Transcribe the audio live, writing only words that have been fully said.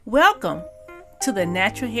Welcome to the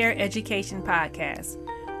Natural Hair Education Podcast,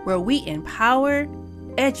 where we empower,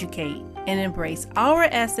 educate, and embrace our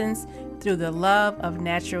essence through the love of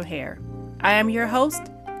natural hair. I am your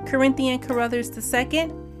host, Courtney Carruthers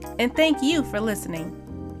II, and thank you for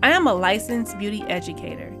listening. I am a licensed beauty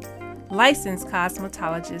educator, licensed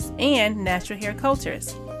cosmetologist, and natural hair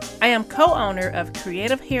culturist. I am co-owner of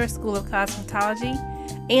Creative Hair School of Cosmetology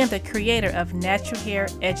and the creator of Natural Hair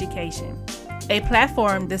Education, a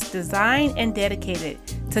platform that's designed and dedicated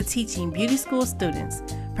to teaching beauty school students,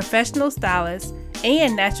 professional stylists,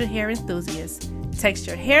 and natural hair enthusiasts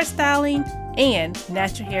textured hairstyling and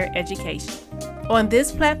natural hair education. On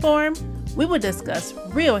this platform, we will discuss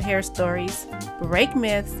real hair stories, break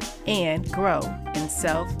myths, and grow in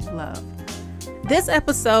self-love. This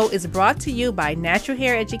episode is brought to you by Natural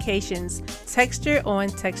Hair Education's Texture on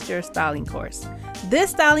Texture styling course.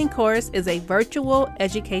 This styling course is a virtual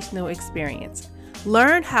educational experience.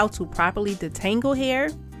 Learn how to properly detangle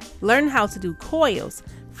hair, learn how to do coils,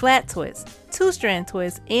 flat twists, two-strand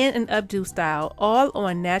twists, and an updo style, all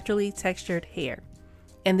on naturally textured hair.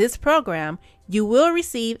 In this program, you will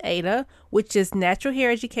receive Ada, which is Natural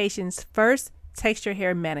Hair Education's first texture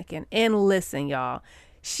hair mannequin. And listen, y'all,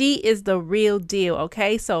 she is the real deal,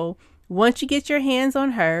 okay? So once you get your hands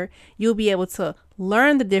on her, you'll be able to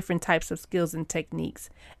learn the different types of skills and techniques,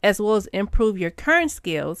 as well as improve your current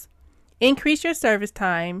skills, increase your service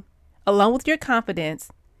time, along with your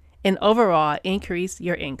confidence, and overall increase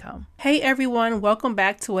your income. Hey everyone, welcome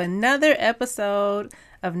back to another episode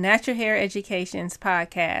of Natural Hair Education's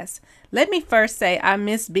podcast. Let me first say I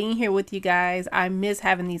miss being here with you guys. I miss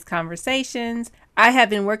having these conversations. I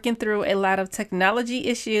have been working through a lot of technology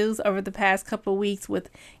issues over the past couple of weeks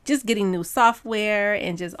with just getting new software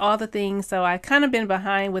and just all the things. So I kind of been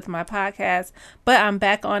behind with my podcast, but I'm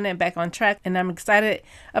back on it, back on track, and I'm excited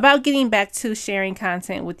about getting back to sharing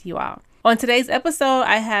content with you all. On today's episode,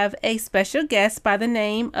 I have a special guest by the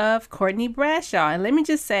name of Courtney Bradshaw. And let me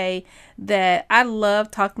just say that I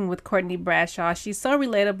love talking with Courtney Bradshaw. She's so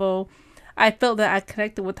relatable. I felt that I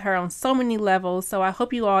connected with her on so many levels, so I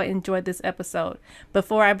hope you all enjoyed this episode.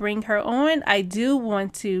 Before I bring her on, I do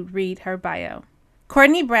want to read her bio.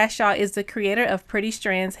 Courtney Bradshaw is the creator of Pretty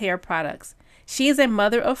Strands hair products. She is a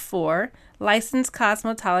mother of 4, licensed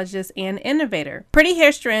cosmetologist and innovator. Pretty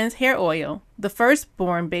Hair Strands hair oil, the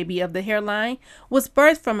firstborn baby of the hairline, was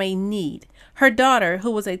birthed from a need. Her daughter, who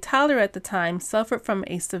was a toddler at the time, suffered from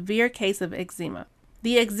a severe case of eczema.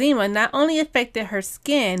 The eczema not only affected her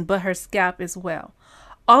skin, but her scalp as well.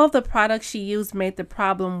 All of the products she used made the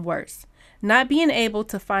problem worse. Not being able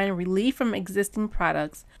to find relief from existing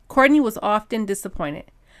products, Courtney was often disappointed.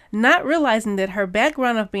 Not realizing that her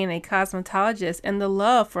background of being a cosmetologist and the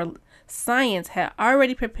love for science had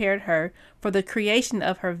already prepared her for the creation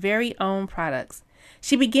of her very own products.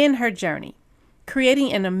 She began her journey,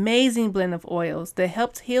 creating an amazing blend of oils that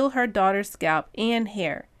helped heal her daughter's scalp and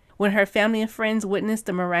hair. When her family and friends witnessed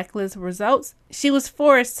the miraculous results, she was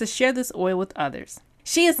forced to share this oil with others.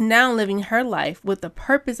 She is now living her life with the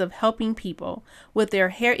purpose of helping people with their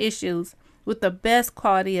hair issues with the best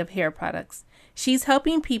quality of hair products. She's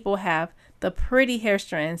helping people have the pretty hair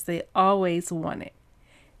strands they always wanted.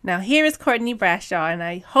 Now here is Courtney Bradshaw, and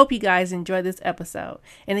I hope you guys enjoy this episode.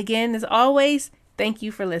 And again, as always, thank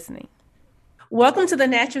you for listening. Welcome to the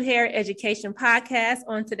Natural Hair Education Podcast.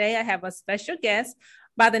 On today, I have a special guest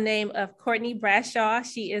by the name of Courtney Bradshaw.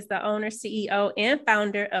 She is the owner, CEO, and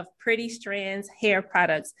founder of Pretty Strands hair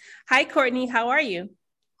products. Hi, Courtney. How are you?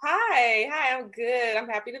 Hi, I'm good. I'm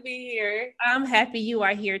happy to be here. I'm happy you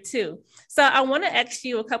are here too. So I want to ask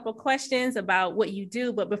you a couple questions about what you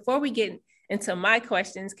do, but before we get into my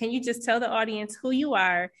questions, can you just tell the audience who you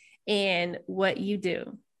are and what you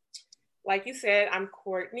do? Like you said, I'm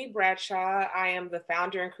Courtney Bradshaw. I am the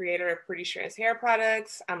founder and creator of Pretty Strands hair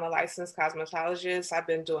products. I'm a licensed cosmetologist. I've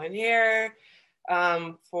been doing hair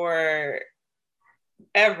for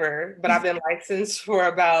ever, but I've been licensed for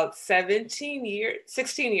about 16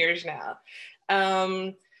 years now.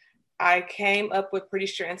 I came up with Pretty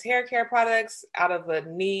Strands hair care products out of a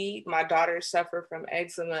need. My daughter suffered from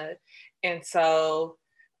eczema. And so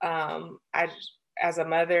as a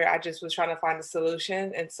mother, I just was trying to find a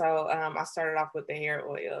solution. And so I started off with the hair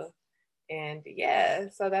oil. And yeah,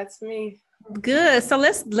 so that's me. Good. So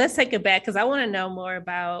let's take it back because I want to know more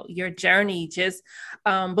about your journey just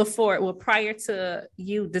prior to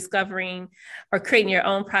you discovering or creating your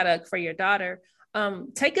own product for your daughter.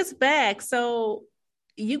 Take us back. So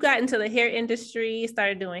you got into the hair industry,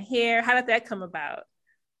 started doing hair. How did that come about?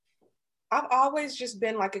 I've always just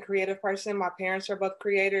been like a creative person. My parents are both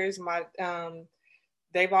creators.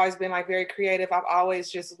 they've always been like very creative. I've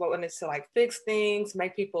always just wanted to like fix things,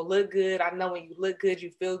 make people look good. I know when you look good,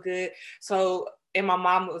 you feel good. So, and my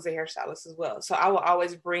mom was a hairstylist as well. So I would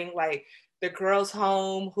always bring like the girls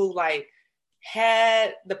home who like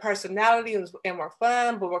had the personality and were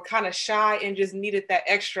fun, but were kind of shy and just needed that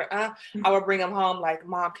extra. I would bring them home like,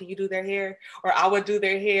 Mom, can you do their hair? Or I would do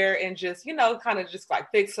their hair and just, you know, kind of just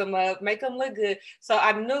like fix them up, make them look good. So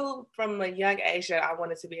I knew from a young age that I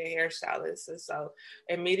wanted to be a hairstylist. And so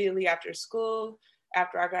immediately after school,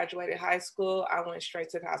 after I graduated high school, I went straight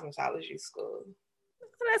to cosmetology school.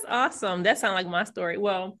 That's awesome. That sounds like my story.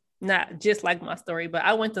 Well, not just like my story, but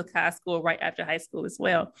I went to cos school right after high school as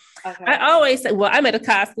well. Okay. I always say, well, I'm at a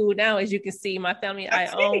cos school now, as you can see, my family, I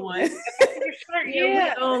own one.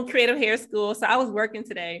 Yeah. We own creative hair school. So I was working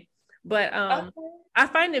today, but I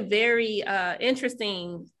find it very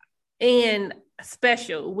interesting and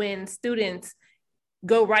special when students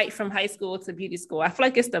go right from high school to beauty school. I feel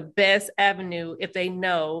like it's the best avenue if they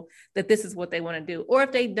know that this is what they want to do, or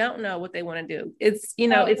if they don't know what they want to do. It's, you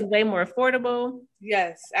know, it's way more affordable.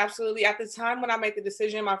 Yes, absolutely. At the time when I made the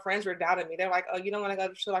decision, my friends were doubting me. They're like, oh, you don't want to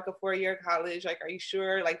go to like a 4-year college? Like, are you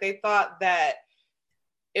sure? Like, they thought that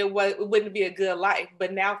it wouldn't be a good life.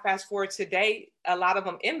 But now fast forward today, a lot of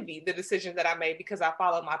them envy the decision that I made because I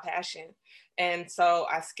followed my passion. And so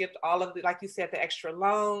I skipped all of the, like you said, the extra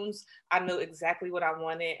loans. I knew exactly what I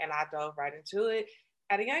wanted and I dove right into it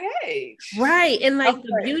at a young age. Right. And like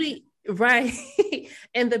the beauty, right.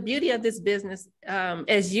 And the beauty of this business,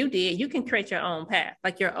 as you did, you can create your own path,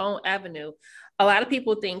 like your own avenue. A lot of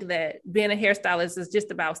people think that being a hairstylist is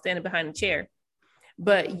just about standing behind a chair,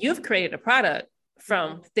 but you've created a product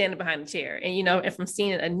from standing behind the chair and, you know, and from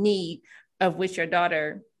seeing a need of which your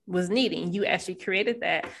daughter was needing, you actually created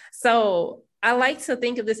that. So I like to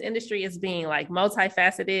think of this industry as being like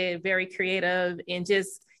multifaceted, very creative, and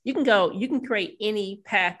just, you can create any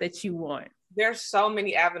path that you want. There's so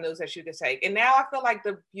many avenues that you can take. And now I feel like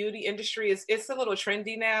the beauty industry it's a little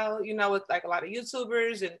trendy now, you know, with like a lot of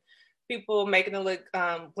YouTubers and people making it look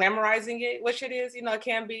glamorizing it, which it is, you know,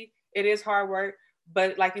 it is hard work.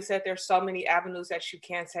 But like you said, there's so many avenues that you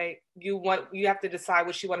can take. You have to decide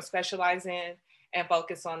what you want to specialize in and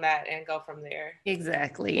focus on that and go from there.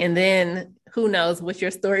 Exactly. And then who knows what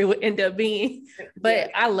your story would end up being. But yeah.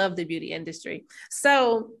 I love the beauty industry.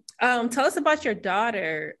 So tell us about your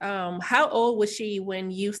daughter. How old was she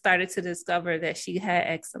when you started to discover that she had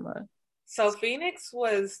eczema? So Phoenix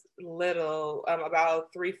was little,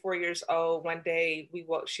 about 3-4 years old. One day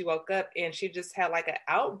she woke up and she just had like an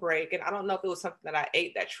outbreak. And I don't know if it was something that I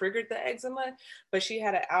ate that triggered the eczema, but she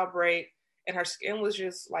had an outbreak and her skin was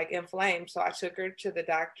just like inflamed. So I took her to the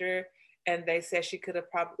doctor and they said she could have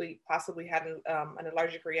possibly had an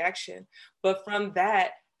allergic reaction. But from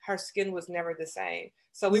that, her skin was never the same.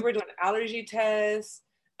 So we were doing allergy tests.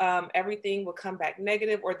 Everything would come back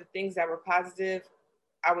negative, or the things that were positive,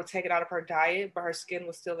 I would take it out of her diet, but her skin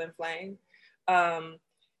was still inflamed.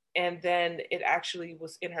 And then it actually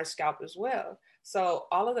was in her scalp as well. So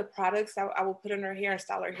all of the products that I would put in her hair and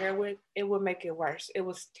style her hair with, it would make it worse. It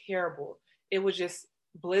was terrible. It would just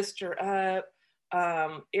blister up,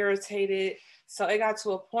 irritated. So it got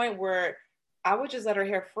to a point where I would just let her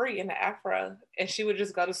hair free in the afro and she would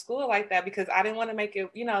just go to school like that because I didn't want to make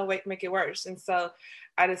it, make it worse. And so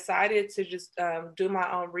I decided to just do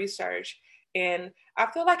my own research. And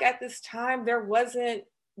I feel like at this time there wasn't,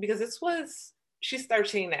 because she's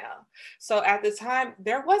 13 now. So at the time,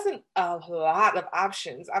 there wasn't a lot of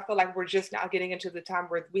options. I feel like we're just now getting into the time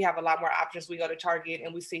where we have a lot more options. We go to Target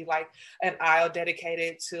and we see like an aisle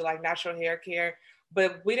dedicated to like natural hair care,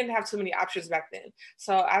 but we didn't have too many options back then.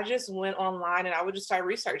 So I just went online and I would just start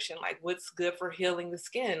researching like what's good for healing the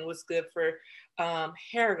skin, what's good for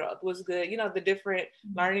hair growth, what's good,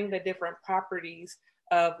 learning the different properties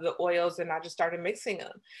of the oils, and I just started mixing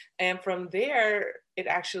them. And from there, it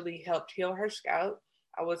actually helped heal her scalp.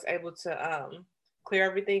 I was able to clear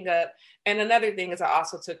everything up. And another thing is I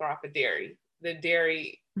also took her off of dairy. The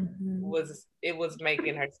dairy was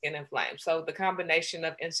making her skin inflamed. So the combination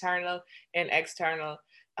of internal and external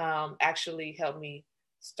actually helped me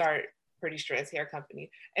start Pretty Strands Hair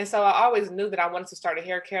Company. And so I always knew that I wanted to start a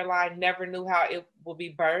hair care line, never knew how it will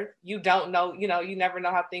be birthed. You don't know, you never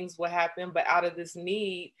know how things will happen, but out of this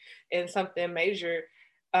need and something major,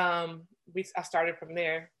 I started from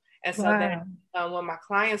there. And so then when my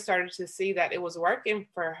clients started to see that it was working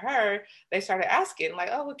for her, they started asking like,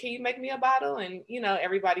 oh, well, can you make me a bottle? And,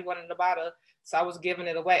 everybody wanted a bottle. So I was giving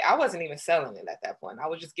it away. I wasn't even selling it at that point. I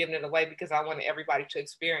was just giving it away because I wanted everybody to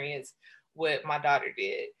experience what my daughter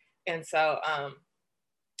did. And so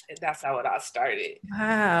that's how it all started.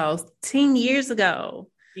 Wow, 10 years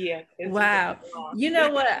ago. Yeah. Wow. You know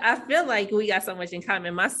what? I feel like we got so much in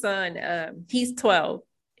common. My son, he's 12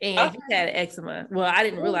 and Okay. he had eczema. Well, I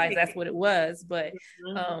didn't realize that's what it was, but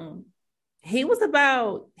Mm-hmm. he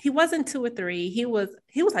wasn't 2 or 3. He was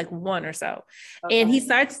like 1 or so. And Okay. he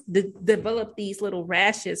starts to develop these little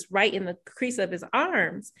rashes right in the crease of his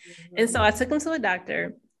arms. And so I took him to a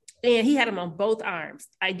doctor and he had them on both arms,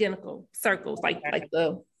 identical circles, like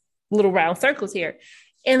the little round circles here.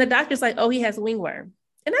 And the doctor's like, oh, he has wingworm.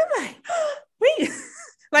 And I'm like, wait,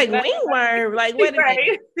 like wingworm, like wait a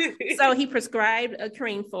minute. So he prescribed a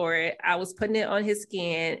cream for it. I was putting it on his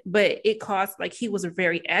skin, but it caused, like, he was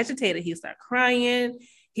very agitated. He started crying.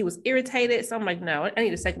 He was irritated. So I'm like, no, I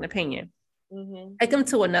need a second opinion. I come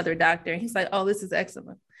to another doctor and he's like, oh, this is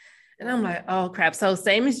eczema. And I'm like, oh crap. So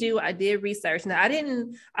same as you, I did research. Now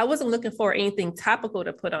I wasn't looking for anything topical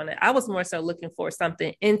to put on it. I was more so looking for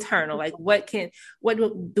something internal. Like what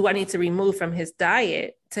do I need to remove from his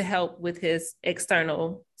diet to help with his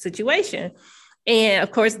external situation? And of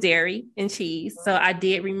course, dairy and cheese. So I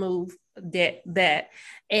did remove that.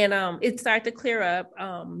 And it started to clear up.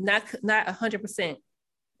 Not 100%,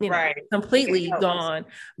 completely gone,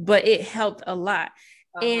 but it helped a lot.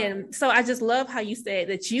 And so I just love how you said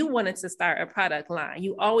that you wanted to start a product line.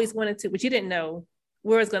 You always wanted to, but you didn't know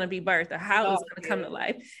where it's going to be birthed or how it was going to come to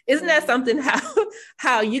life. Isn't that something,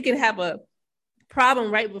 how you can have a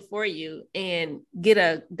problem right before you and get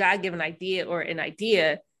a God-given idea or an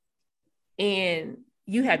idea and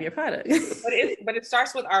you have your product? but it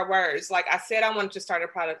starts with our words. Like I said, I wanted to start a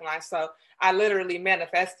product line. So I literally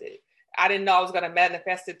manifested. I didn't know I was going to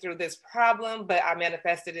manifest it through this problem, but I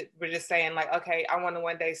manifested it. We're just saying like, okay, I want to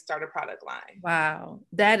one day start a product line. Wow.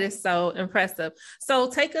 That is so impressive. So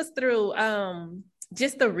take us through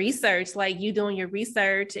just the research, like you doing your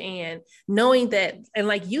research and knowing that, and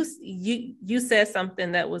like you said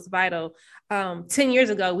something that was vital. 10 years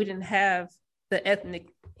ago, we didn't have the ethnic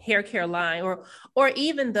hair care line or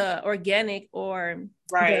even the organic or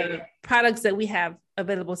the products that we have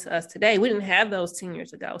available to us today. We didn't have those 10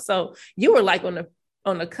 years ago. So you were like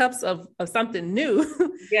on the cups of something new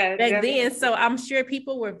back then. So I'm sure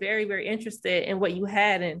people were very, very interested in what you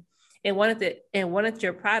had and wanted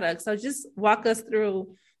your product. So just walk us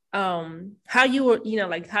through how you were,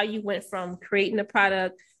 like how you went from creating the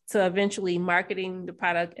product to eventually marketing the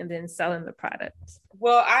product and then selling the product.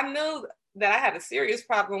 Well, I knew that I had a serious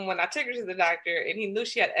problem when I took her to the doctor and he knew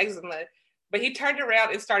she had eczema, but he turned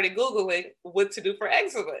around and started Googling what to do for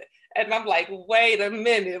eczema. And I'm like, wait a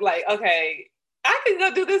minute, like, okay, I can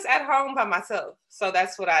go do this at home by myself. So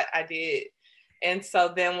that's what I did. And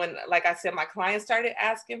so then when, like I said, my clients started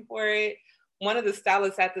asking for it, one of the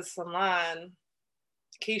stylists at the salon,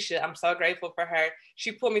 Keisha, I'm so grateful for her.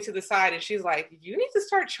 She pulled me to the side and she's like, you need to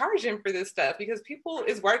start charging for this stuff because people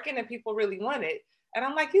is working and people really want it. And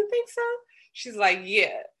I'm like, you think so? She's like,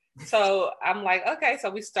 yeah. So I'm like, okay. So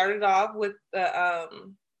we started off with the,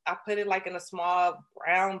 I put it like in a small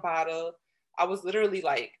brown bottle. I was literally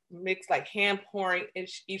like mixed, like hand pouring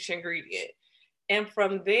each ingredient. And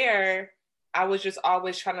from there, I was just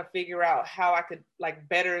always trying to figure out how I could like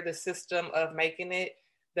better the system of making it.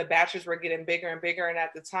 The batches were getting bigger and bigger. And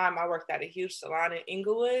at the time I worked at a huge salon in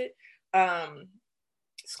Inglewood,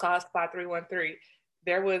 it's called Spa 313.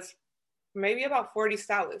 There was maybe about 40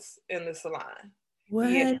 stylists in the salon. What?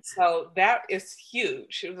 Yeah, so that is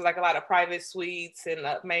huge. It was like a lot of private suites and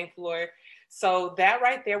the main floor. So that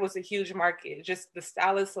right there was a huge market. Just the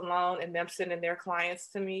stylists alone and them sending their clients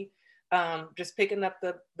to me, just picking up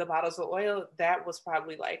the bottles of oil, that was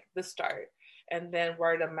probably like the start. And then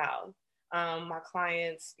word of mouth. My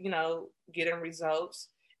clients, getting results.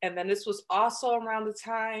 And then this was also around the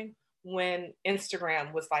time when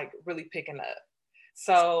Instagram was like really picking up.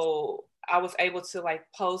 So I was able to like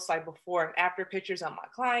post like before and after pictures on my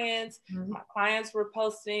clients. Mm-hmm. My clients were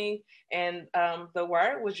posting and the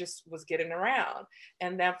word was getting around.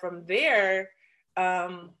 And then from there,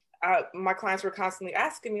 my clients were constantly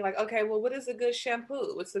asking me like, okay, well, what is a good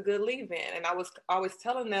shampoo? What's a good leave-in? And I was always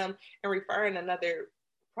telling them and referring another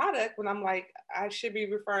product when I'm like, I should be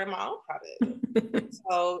referring my own product.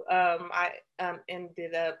 So I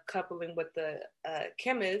ended up coupling with the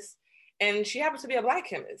chemist. And she happens to be a Black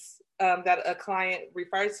chemist that a client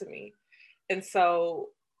referred to me. And so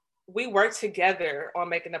we worked together on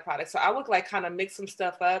making the product. So I would like kind of mix some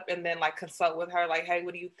stuff up and then like consult with her, like, hey,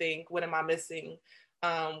 what do you think? What am I missing?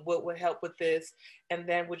 What would help with this? And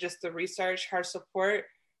then with just the research, her support,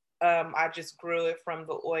 I just grew it from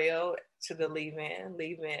the oil to the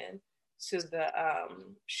leave-in to the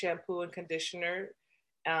shampoo and conditioner.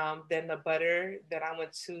 Then the butter, then I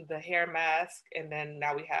went to the hair mask, and then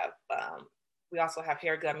now we have we also have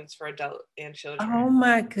hair gummies for adult and children. Oh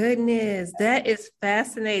my goodness, that is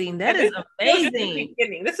fascinating. That is amazing.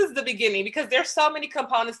 This is the beginning because there's so many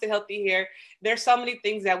components to healthy hair. There's so many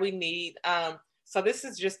things that we need. So this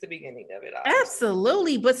is just the beginning of it all.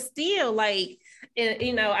 Absolutely, but still, like,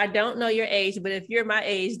 you know, I don't know your age, but if you're my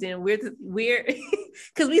age, then we're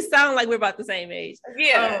because we sound like we're about the same age.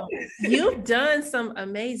 Yeah, you've done some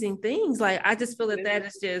amazing things. Like, I just feel that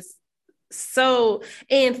is just so,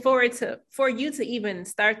 and for you to even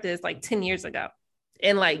start this like 10 years ago,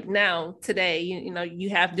 and like now today, you know, you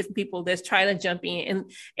have different people that's trying to jump in,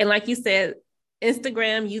 and like you said,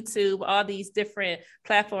 Instagram, YouTube, all these different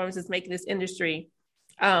platforms is making this industry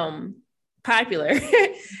popular.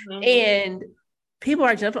 And people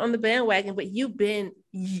are jumping on the bandwagon, but you've been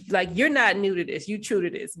like, you're not new to this, you true to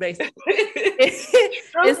this, basically.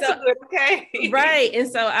 Okay. Right. And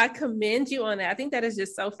so I commend you on that. I think that is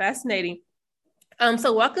just so fascinating.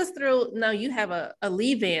 So walk us through. Now you have a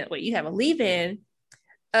leave-in. Wait, you have a leave-in,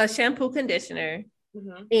 a shampoo, conditioner,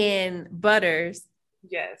 and butters.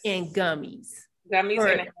 Yes. And gummies.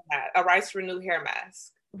 Gummies and a Rice Renew hair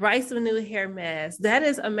mask. Rice Renew hair mask. That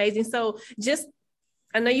is amazing. So just,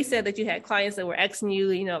 I know you said that you had clients that were asking you,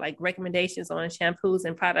 you know, like recommendations on shampoos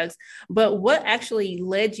and products, but what actually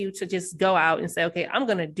led you to just go out and say, okay, I'm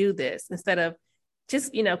going to do this instead of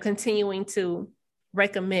just, you know, continuing to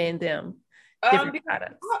recommend them different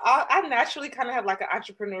products? I naturally kind of have like an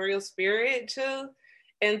entrepreneurial spirit too.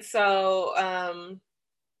 And so,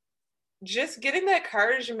 just getting the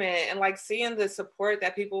encouragement and like seeing the support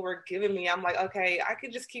that people were giving me, I'm like, okay, I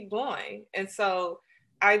could just keep going. And so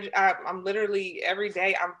I'm literally every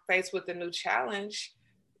day I'm faced with a new challenge.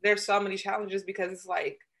 There's so many challenges because it's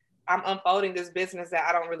like I'm unfolding this business that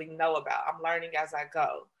I don't really know about. I'm learning as I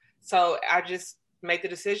go. So I just make the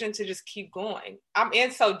decision to just keep going. I'm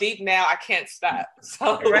in so deep now, I can't stop.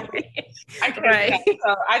 So I can't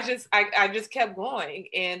stop. So I just kept going.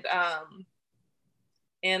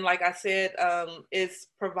 And like I said, it's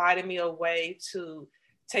provided me a way to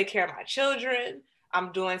take care of my children.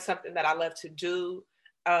 I'm doing something that I love to do.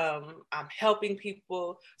 I'm helping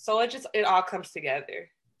people. So it all comes together.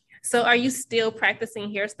 So are you still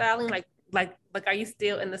practicing hairstyling? Like are you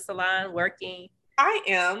still in the salon working? I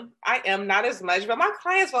am not as much, but my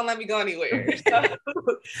clients won't let me go anywhere. So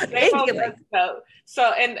they won't let me go.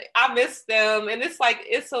 So, and I miss them. And it's like,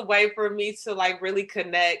 it's a way for me to like really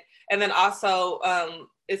connect. And then also,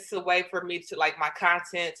 it's a way for me to like my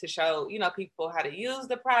content to show, you know, people how to use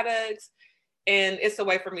the products. And it's a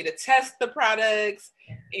way for me to test the products,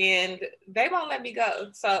 and they won't let me go.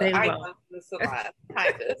 So I am in the salon,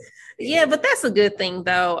 kind of. Yeah, but that's a good thing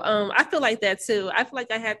though. I feel like that too. I feel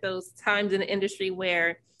like I had those times in the industry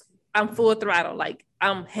where I'm full throttle, like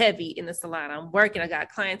I'm heavy in the salon. I'm working, I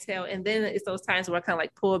got clientele. And then it's those times where I kind of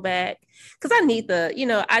like pull back because I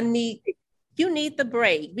need you need the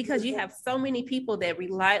break because you have so many people that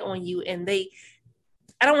rely on you, and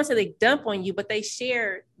I don't want to say they dump on you, but they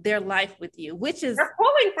share their life with you, which is they're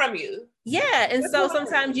pulling from you. Yeah. And so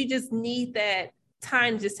sometimes you just need that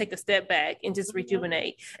time to just take a step back and just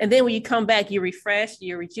rejuvenate. And then when you come back, you're refreshed,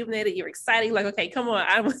 you're rejuvenated, you're excited. You're like, okay, come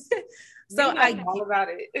on. So I all about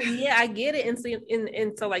it. Yeah, I get it.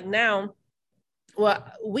 And so like now, well,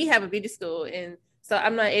 we have a beauty school, and so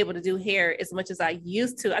I'm not able to do hair as much as I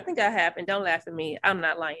used to. I think I have, and don't laugh at me, I'm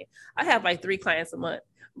not lying. I have like 3 clients a month.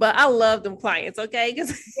 But I love them clients, okay?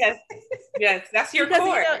 Yes, that's your core.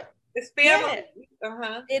 You know, it's family.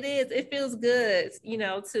 Yeah, it is. It feels good, you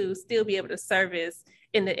know, to still be able to service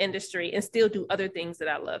in the industry and still do other things that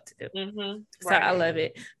I love to do. So I love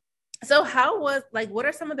it. So what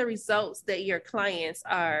are some of the results that your clients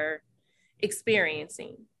are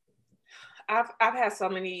experiencing? I've had so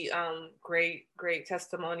many great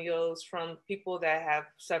testimonials from people that have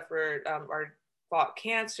suffered or fought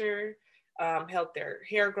cancer, helped their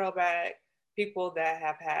hair grow back, people that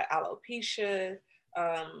have had alopecia,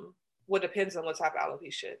 depends on what type of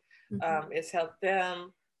alopecia, it's helped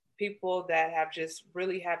them, people that have just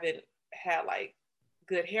really haven't had like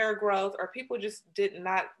good hair growth, or people just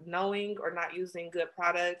not knowing or not using good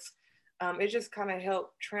products. It just kind of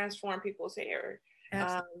helped transform people's hair,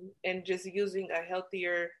 and just using a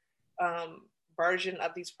healthier version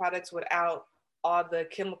of these products without all the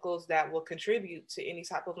chemicals that will contribute to any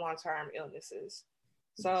type of long-term illnesses.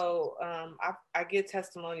 So I get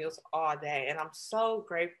testimonials all day, and I'm so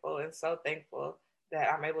grateful and so thankful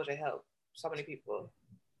that I'm able to help so many people.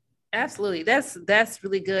 Absolutely. That's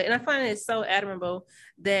really good. And I find it so admirable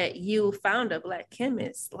that you found a Black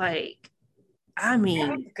chemist. Like, I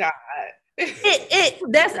mean, God.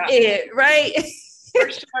 That's it, right? For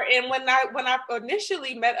sure. And when I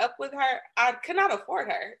initially met up with her, I could not afford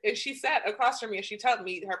her. And she sat across from me and she told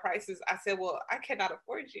me her prices. I said, well, I cannot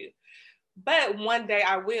afford you, but one day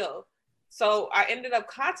I will. So I ended up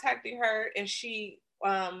contacting her, and she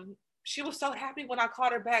was so happy when I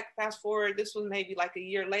called her back. Fast forward, this was maybe like a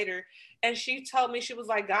year later, and she told me, she was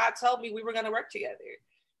like, God told me we were going to work together.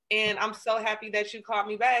 And I'm so happy that you called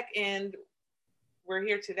me back, and we're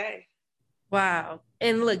here today. Wow.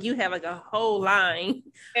 And look, you have like a whole line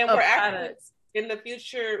and of we're products. Actually, in the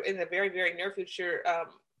future, in the very, very near future,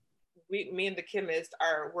 me and the chemist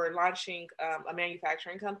we're launching a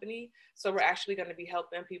manufacturing company. So we're actually going to be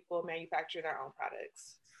helping people manufacture their own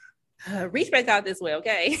products. Reach back out this way,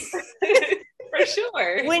 okay? For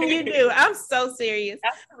sure. When you do, I'm so serious.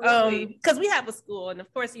 Absolutely. Because we have a school, and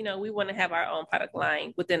of course, we want to have our own product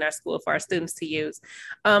line within our school for our students to use.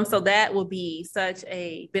 So that will be such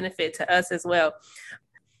a benefit to us as well.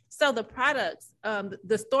 So the products,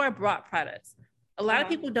 the store-bought products, a lot of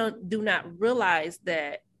people do not realize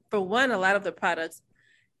that, for one, a lot of the products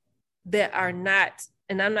that are not,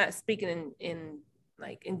 and I'm not speaking in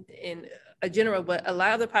a general, but a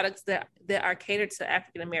lot of the products that are catered to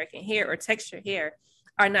African American hair or texture hair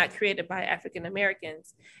are not created by African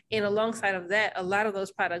Americans. And alongside of that, a lot of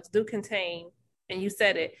those products do contain, and you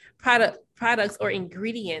said it, products or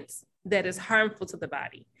ingredients that is harmful to the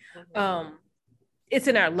body. It's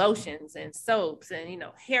in our lotions and soaps and,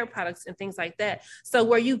 hair products and things like that. So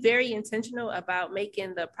were you very intentional about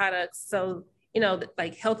making the products so,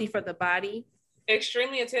 like healthy for the body?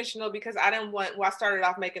 Extremely intentional, because I started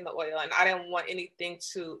off making the oil, and I didn't want anything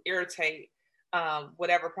to irritate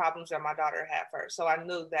whatever problems that my daughter had first. So I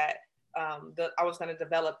knew that I was going to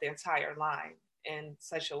develop the entire line in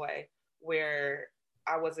such a way where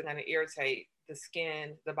I wasn't going to irritate the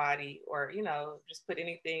skin, the body, or just put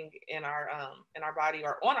anything in our body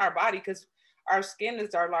or on our body, because our skin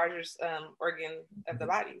is our largest organ of the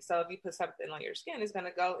body. So if you put something on your skin, it's going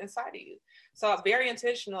to go inside of you. So I'm very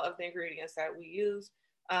intentional of the ingredients that we use,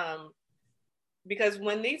 because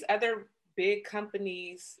when these other big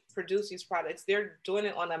companies produce these products, they're doing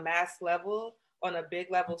it on a mass level, on a big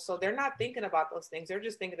level. So they're not thinking about those things. They're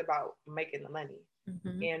just thinking about making the money.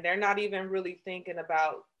 And they're not even really thinking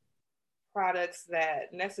about products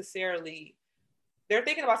that necessarily, they're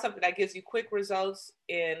thinking about something that gives you quick results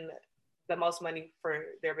and the most money for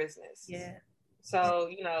their business. Yeah. So,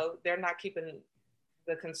 they're not keeping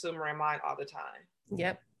the consumer in mind all the time.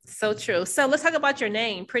 Yep. So true. So let's talk about your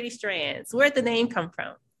name, Pretty Strands. Where'd the name come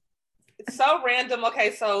from? It's so random.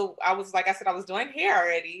 Okay. So I was doing hair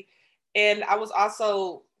already, and I was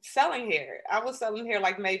also selling hair. I was selling hair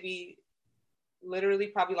like maybe literally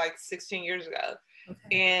probably like 16 years ago. Okay.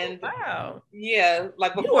 And wow. Yeah,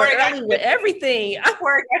 like before it got with everything.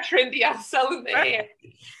 Before it got trendy, I was selling the hair,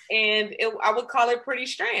 and I would call it Pretty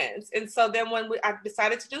Strands. And so then when I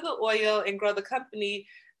decided to do the oil and grow the company,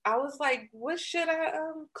 I was like, what should I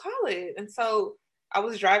call it? And so I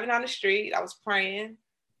was driving down the street, I was praying,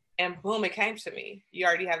 and boom, it came to me. You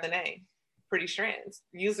already have the name, Pretty Strands.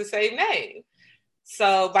 Use the same name.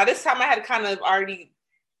 So by this time I had kind of already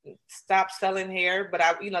stopped selling hair, but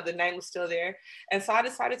the name was still there. And so I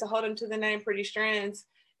decided to hold on to the name Pretty Strands.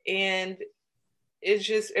 And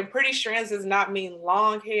Pretty Strands does not mean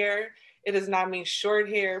long hair. It does not mean short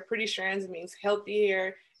hair. Pretty Strands means healthy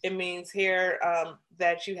hair. It means hair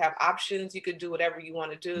that you have options. You could do whatever you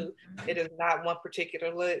want to do. It is not one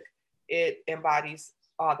particular look. It embodies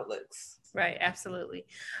all the looks. Right. Absolutely.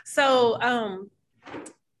 So,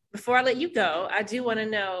 before I let you go, I do want to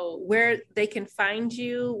know where they can find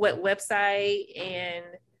you, what website, and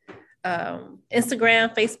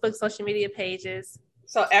Instagram, Facebook, social media pages.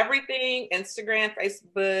 So everything, Instagram,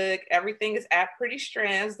 Facebook, everything is at Pretty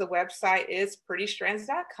Strands. The website is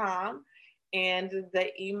prettystrands.com, and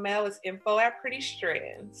the email is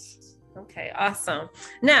info@prettystrands. Okay, awesome.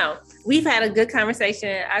 Now, we've had a good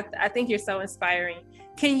conversation. I think you're so inspiring.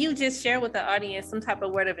 Can you just share with the audience some type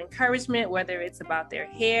of word of encouragement, whether it's about their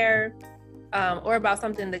hair or about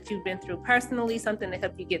something that you've been through personally, something to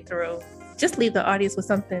help you get through? Just leave the audience with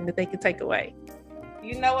something that they can take away.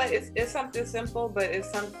 You know what? It's something simple, but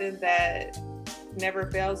it's something that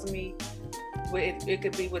never fails me. It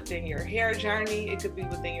could be within your hair journey. It could be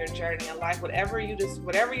within your journey in life. Whatever you're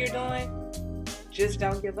doing, just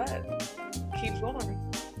don't give up. Keep going.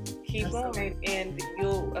 Keep going, and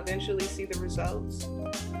you'll eventually see the results.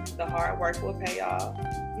 The hard work will pay off.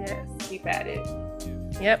 Yes. Keep at it.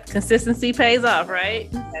 Yep. Consistency pays off, right?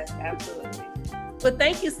 Yes, absolutely. Well,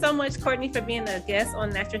 thank you so much, Courtney, for being a guest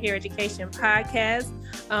on Natural Hair Education Podcast.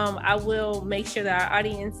 I will make sure that our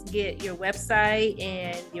audience get your website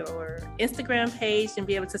and your Instagram page and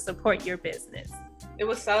be able to support your business. It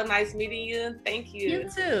was so nice meeting you. Thank you. You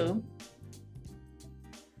too.